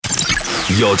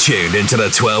You're tuned into the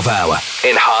 12-hour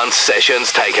Enhanced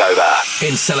Sessions Takeover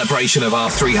in celebration of our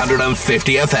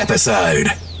 350th episode.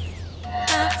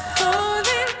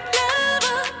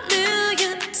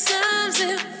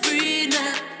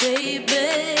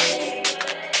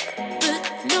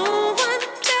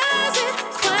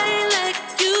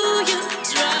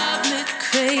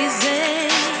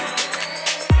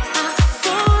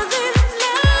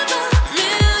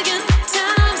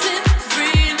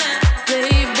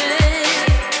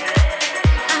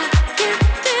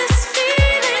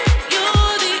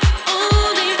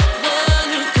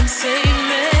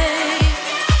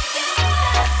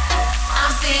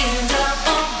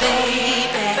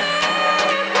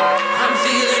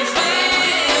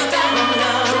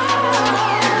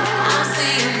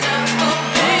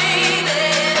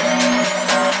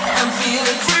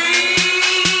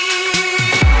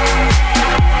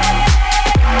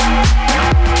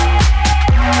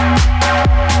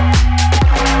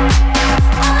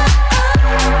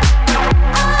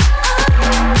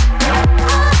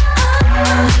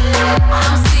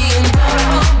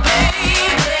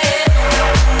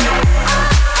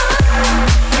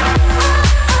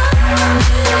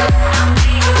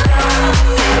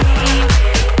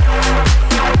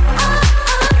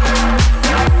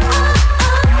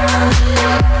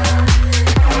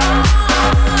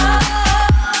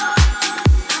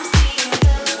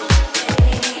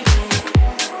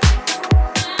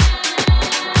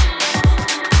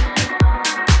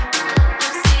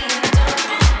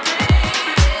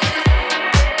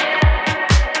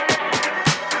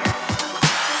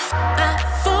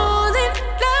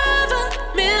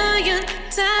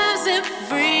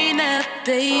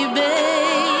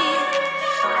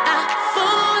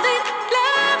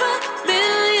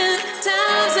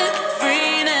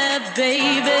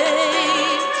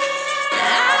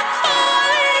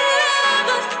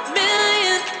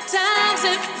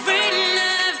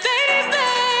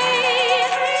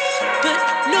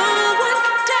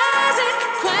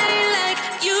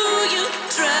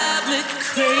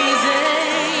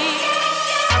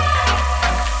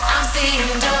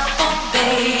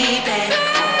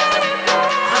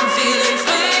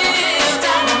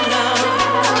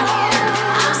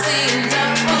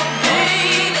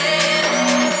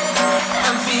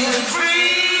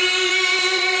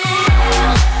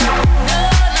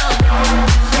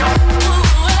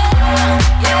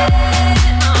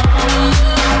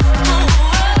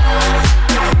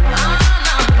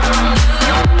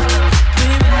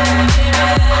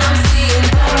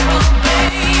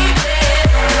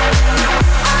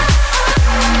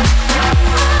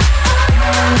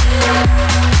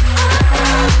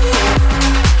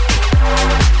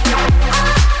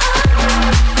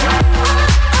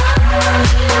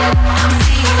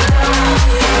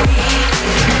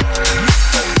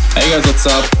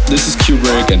 What's up? This is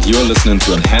Kubrick and you're listening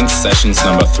to Enhanced Sessions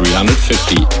number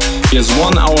 350. Here's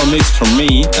 1 hour mix from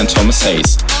me and Thomas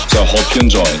Hayes, so I hope you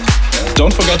enjoy it.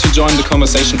 Don't forget to join the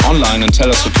conversation online and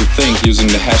tell us what you think using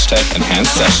the hashtag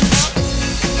Enhanced Sessions.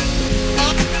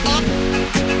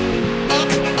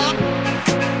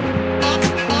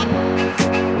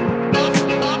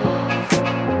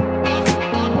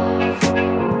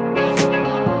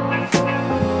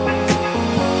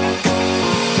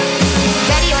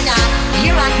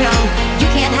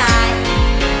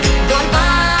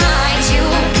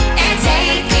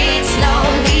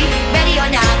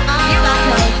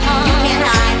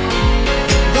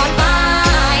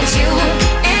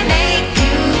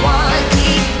 One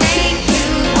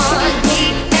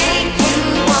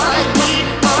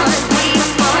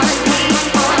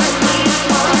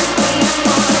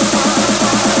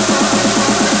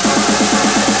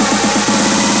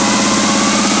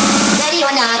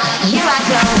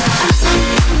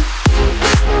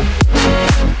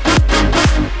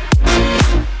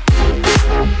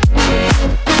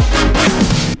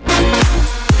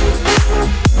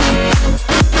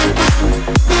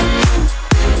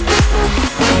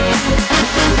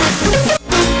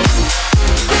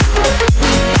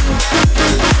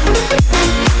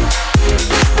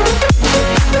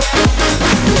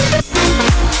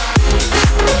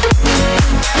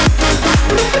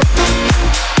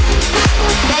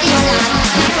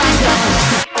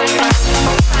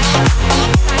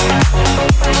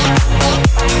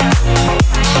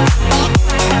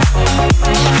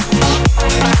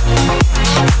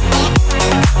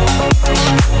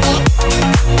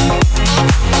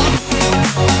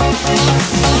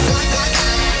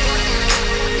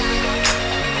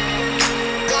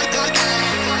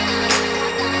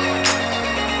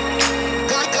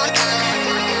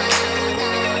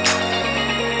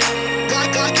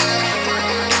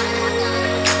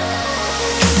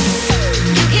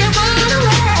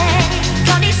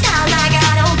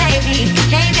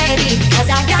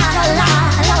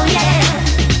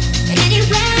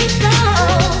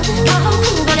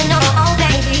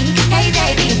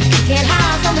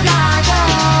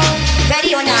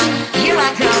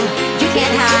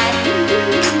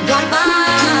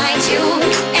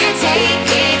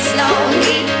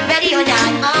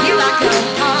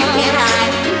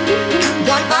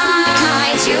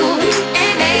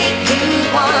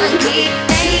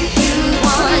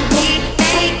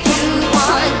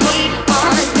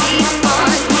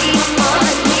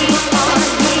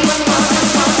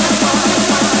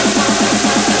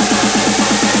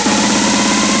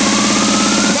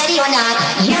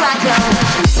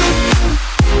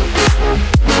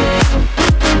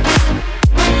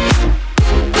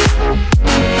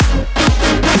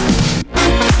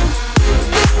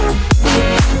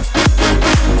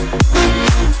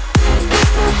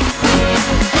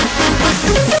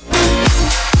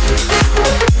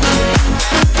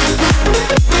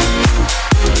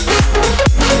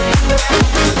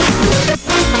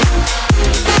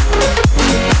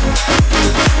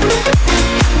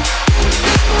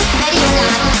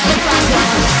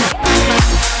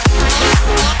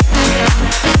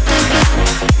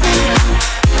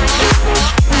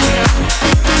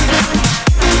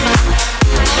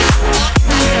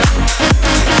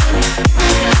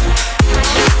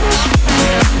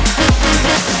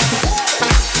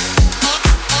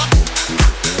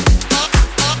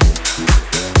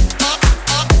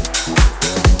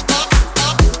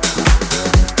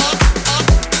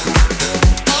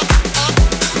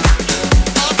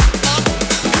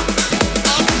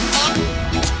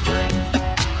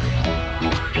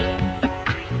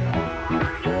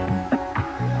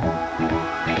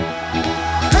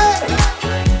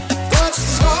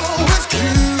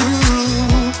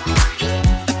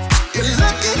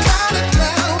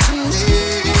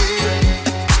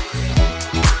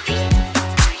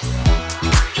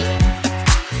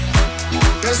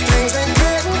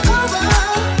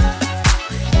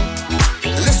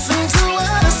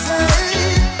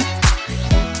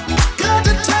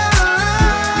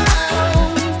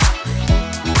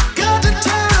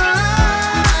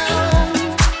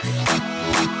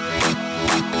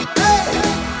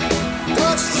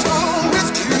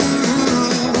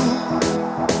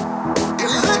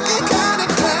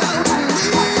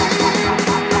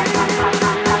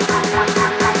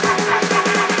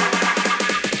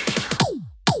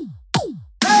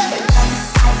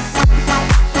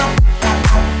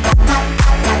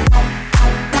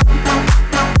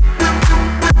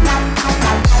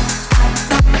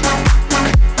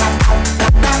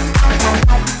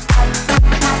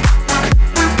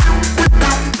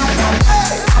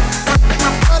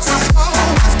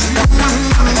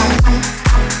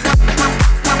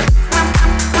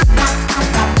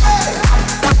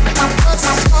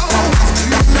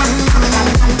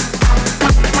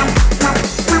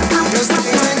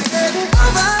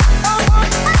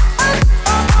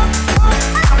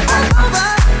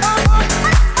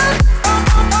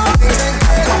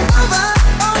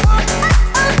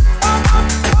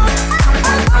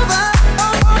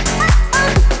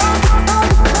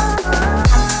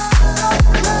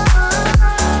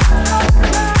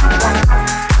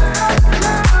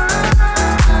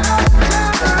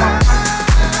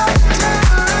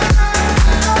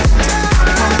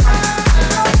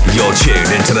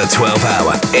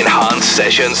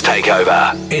Sessions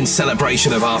Takeover in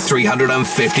celebration of our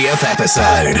 350th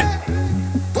episode.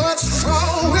 What's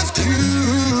wrong with you?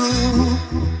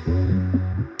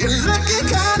 You're looking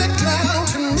kinda down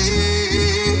to me.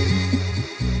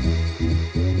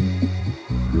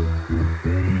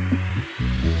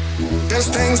 There's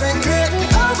things ain't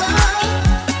getting over.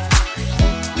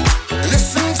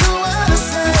 Listen to what I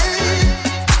say.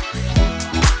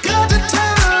 Got to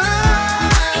turn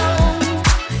around.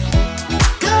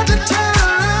 Got to turn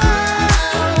around.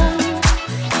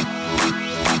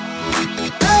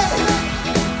 Hey,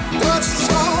 what's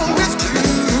wrong with you?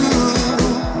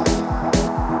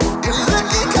 You're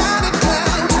looking kinda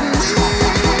down to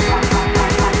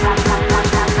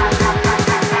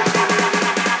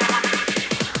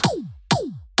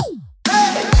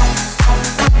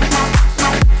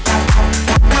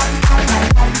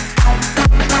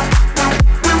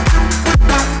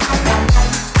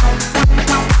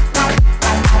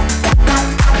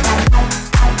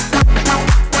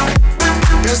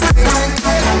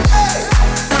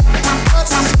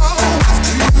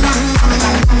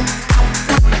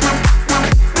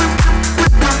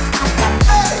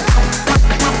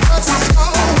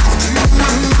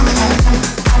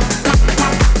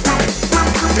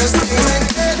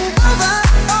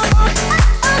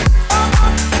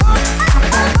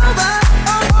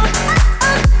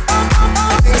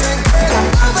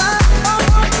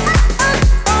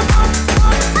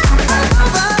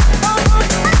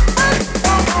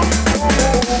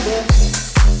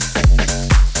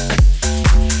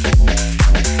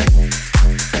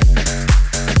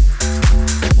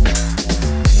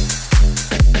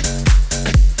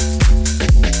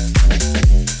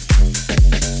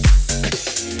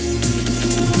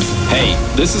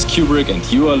This is Kubrick and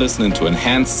you are listening to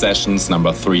Enhanced Sessions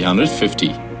number 350.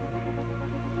 Got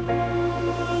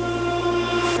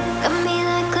me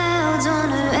like clouds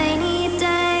on a rainy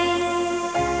day.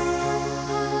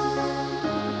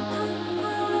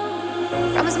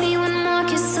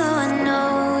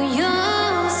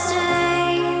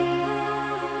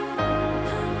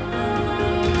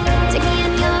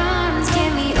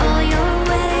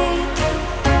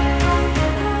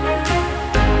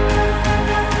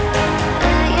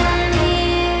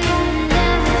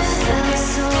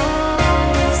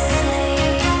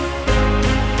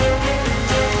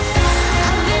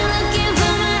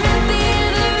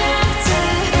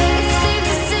 It's safe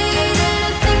to say that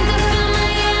I think I found my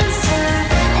answer,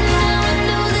 and now I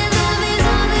know that love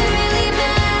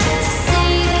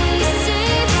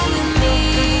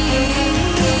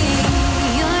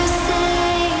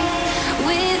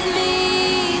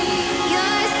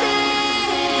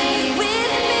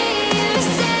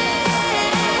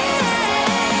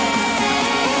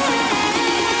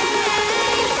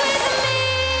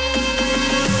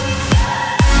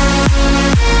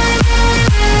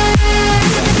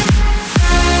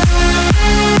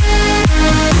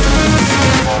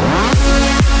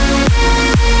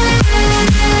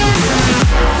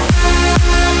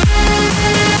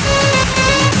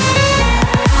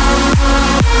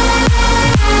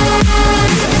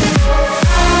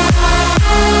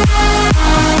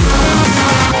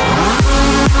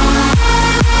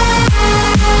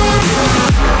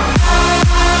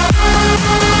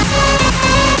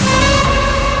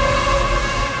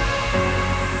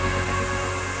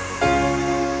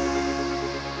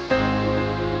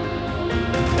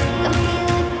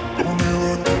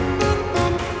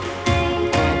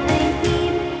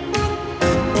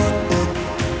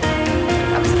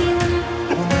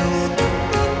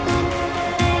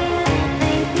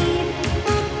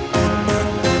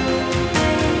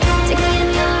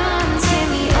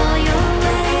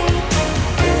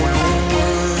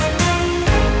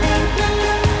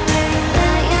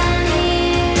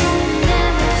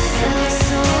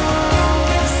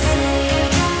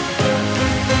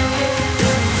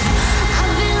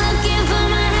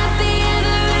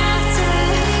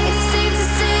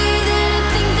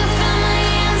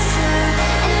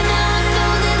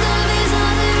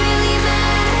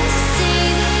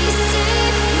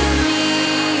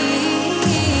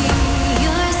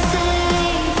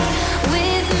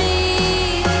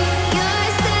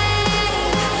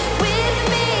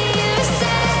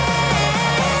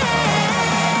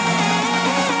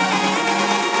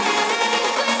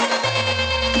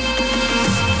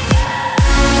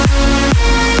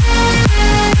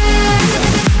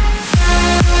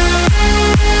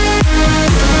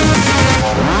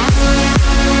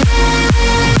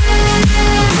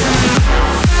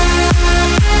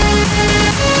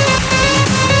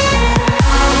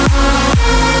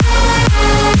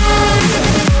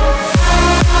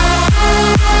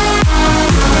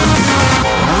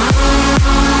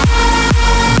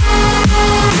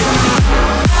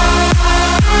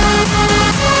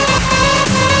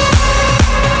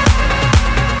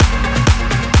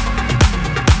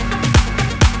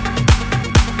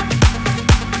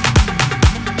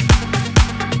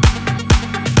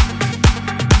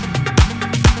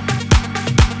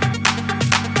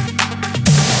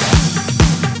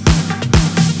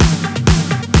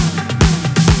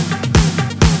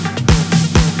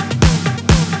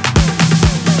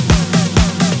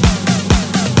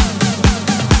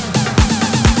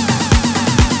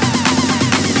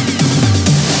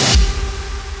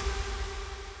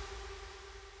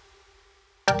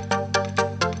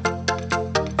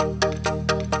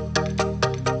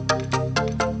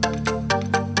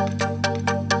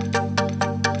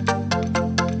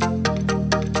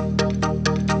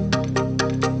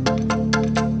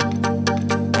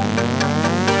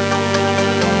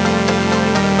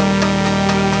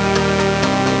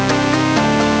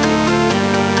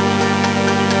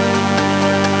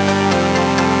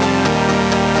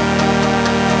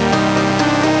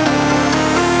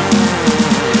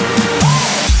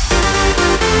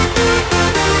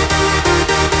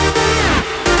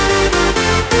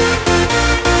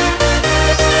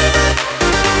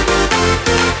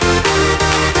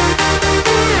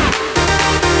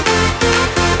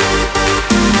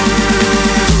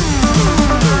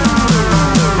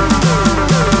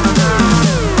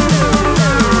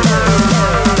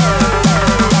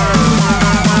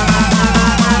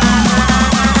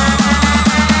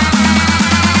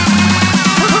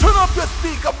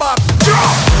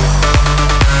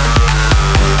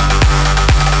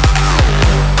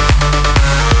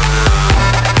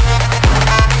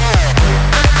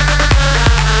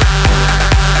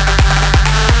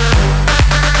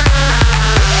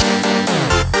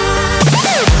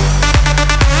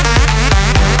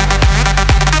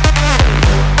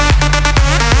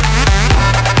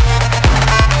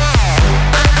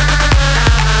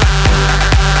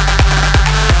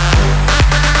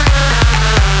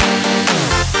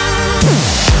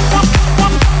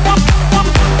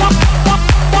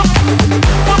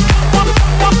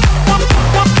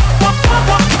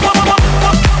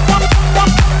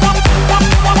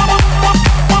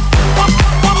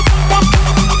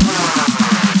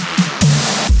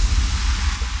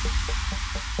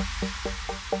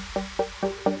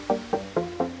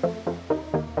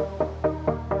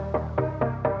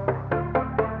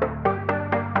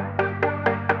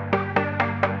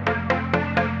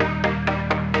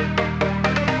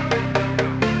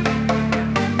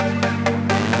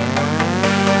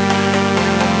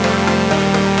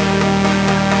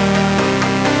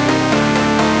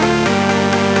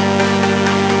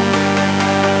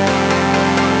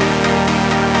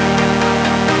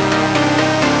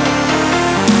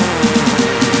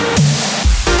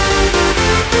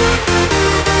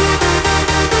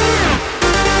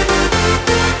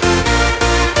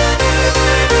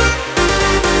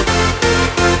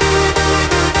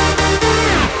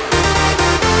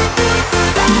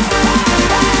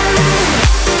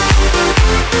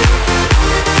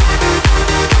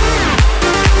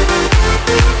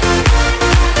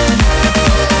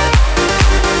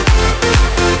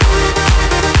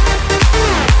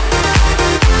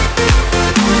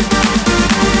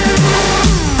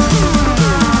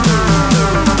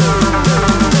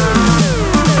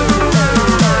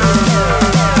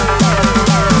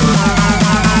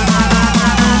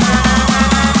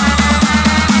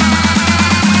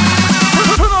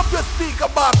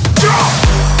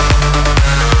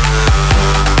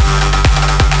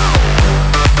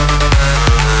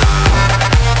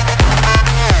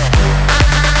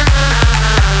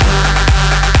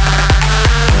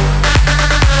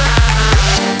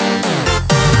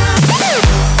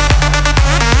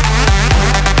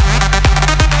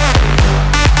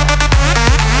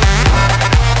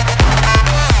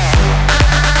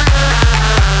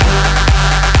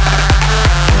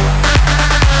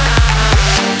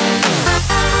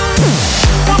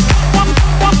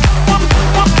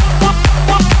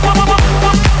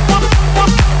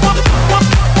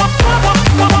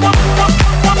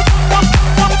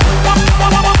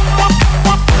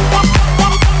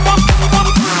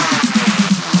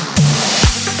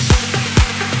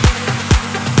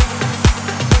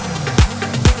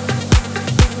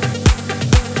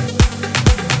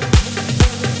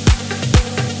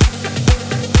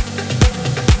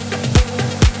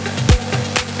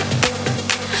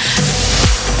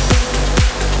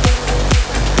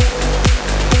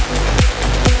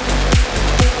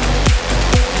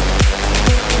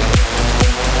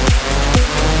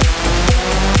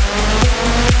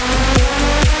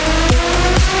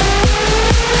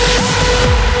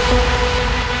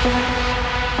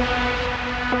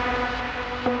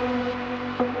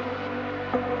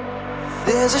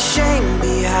There's a shame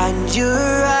behind your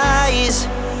eyes.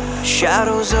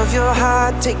 Shadows of your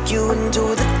heart take you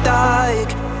into the dark.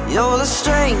 You're the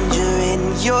stranger in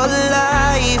your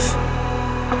life.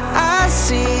 I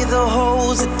see the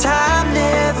holes that time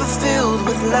never filled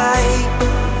with light.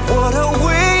 What are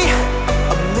we?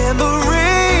 A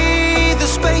memory, the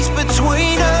space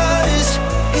between us.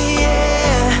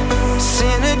 Yeah,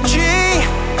 synergy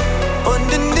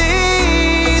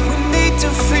underneath. We need to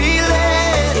feel it.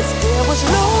 If there was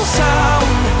no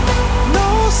sound,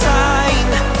 no sign,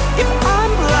 if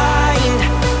I'm blind,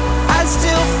 I'd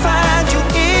still find you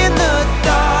in the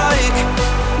dark.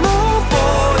 No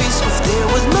voice, if there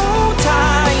was no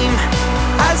time,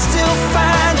 I'd still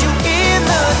find you in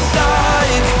the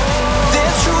dark.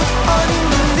 There's truth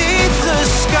underneath the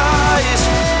skies.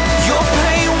 Your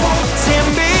pain won't tear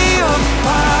me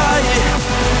apart.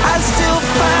 I'd still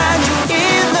find you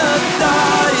in the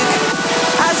dark.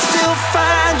 I'd still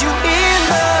find you in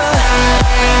the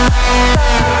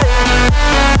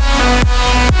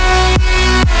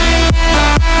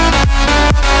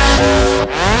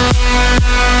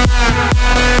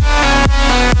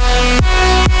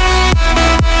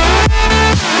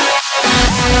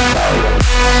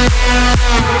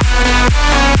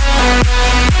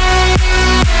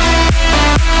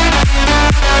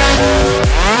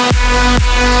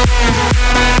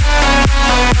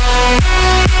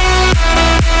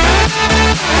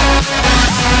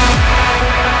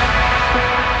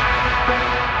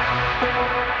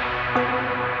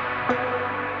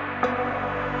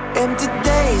empty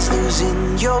days,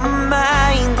 losing your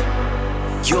mind.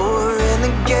 You're a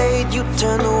renegade, you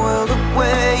turn the world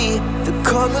away. The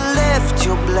color left,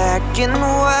 you're black and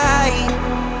white.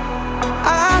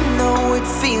 I know it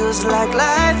feels like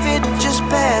life, it just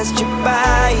passed you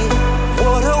by.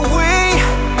 What are we?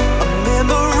 A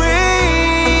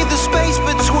memory, the space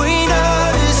between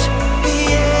us.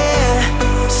 Yeah,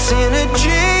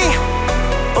 synergy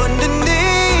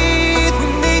underneath. We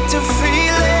need to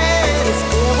feel it. If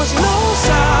there was no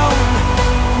sound,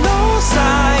 no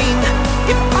sign,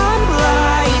 if I'm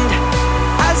blind,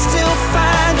 I'd still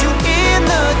find you in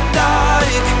the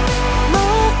dark. No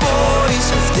voice,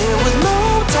 if there was no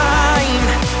time,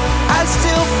 I'd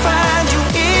still find you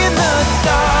in the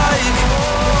dark.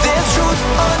 There's truth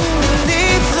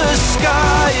underneath the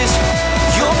skies.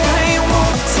 Your pain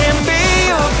won't tear me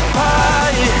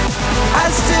apart.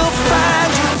 I'd still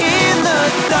find you in the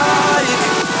dark.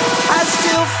 I'd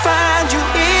still find you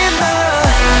in the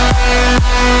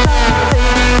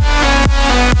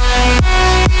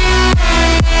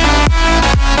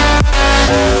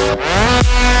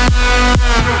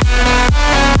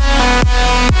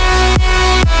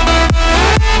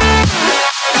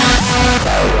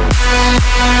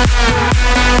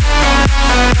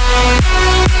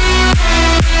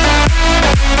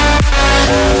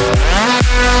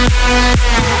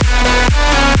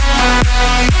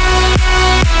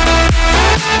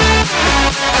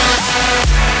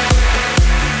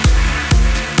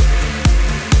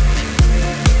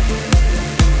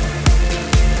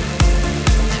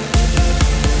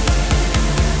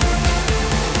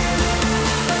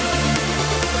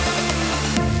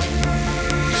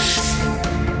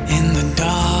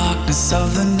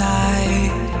of the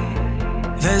night.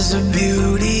 There's a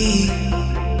beauty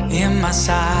in my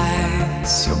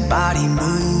sights. Your body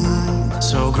moves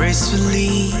so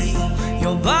gracefully.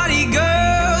 Your body,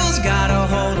 girl's got a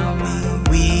hold of me.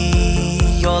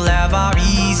 We all have our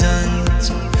reasons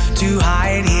to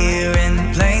hide here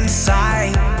in plain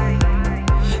sight.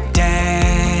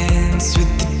 Dance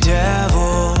with the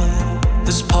devil.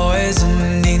 There's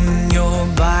poison in your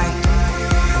bite.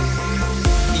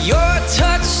 Your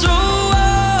touch so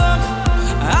warm,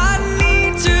 I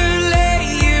need to lay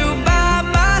you by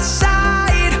my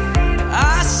side.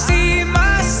 I see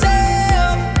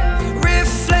myself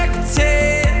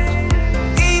reflected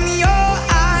in your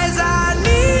eyes. I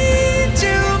need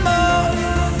you more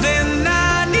than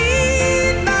I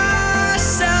need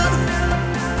myself.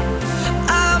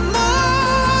 I'm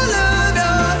all of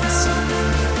yours,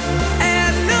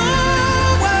 and no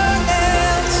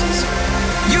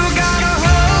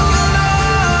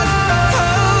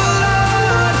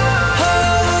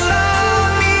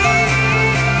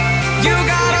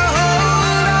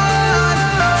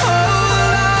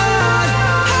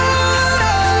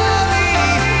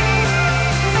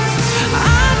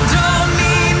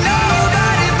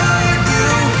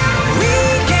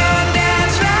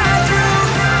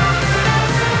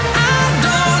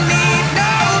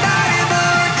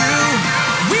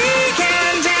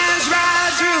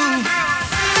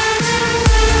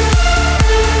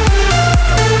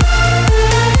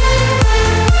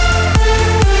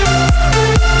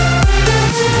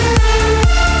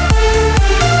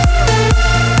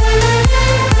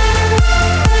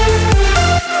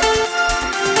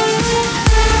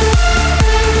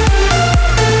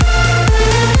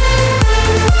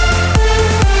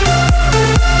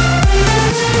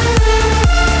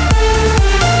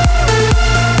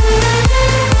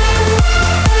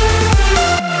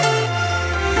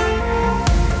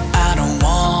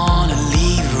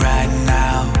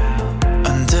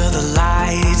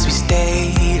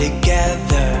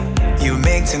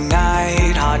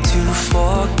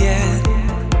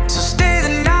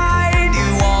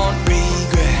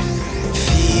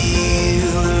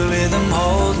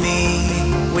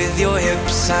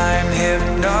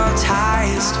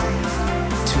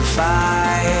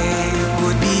fight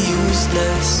would be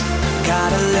useless.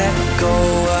 Gotta let go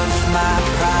of my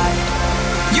pride.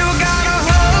 You gotta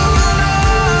hold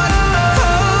on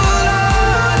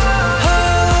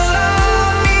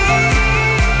me.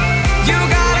 You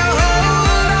gotta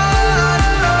hold on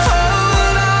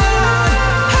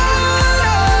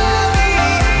me.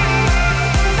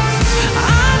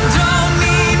 I don't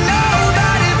need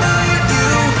nobody but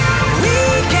you. We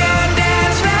can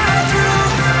dance right through.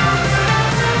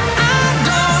 I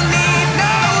don't need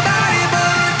nobody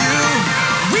but you.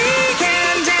 We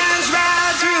can dance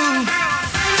right through.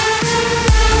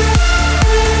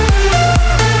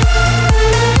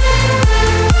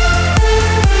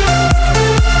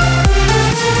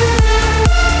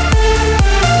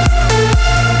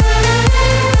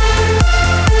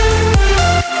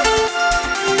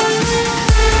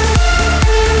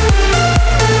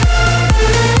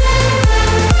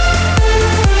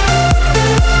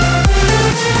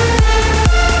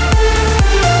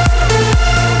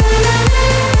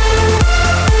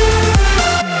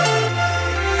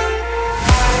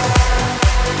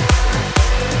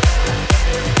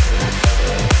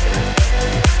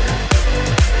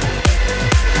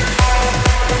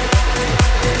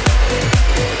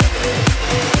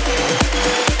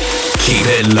 Keep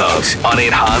it locked on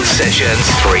Enhanced Sessions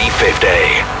 350.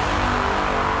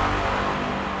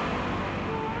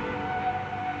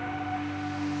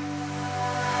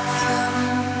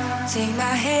 Take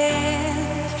my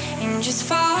hand and just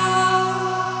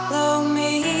follow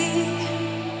me.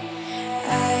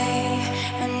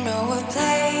 I know a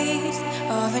place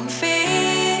of infinity.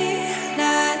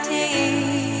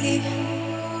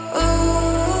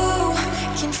 Ooh,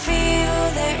 can feel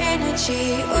their energy.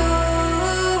 Ooh.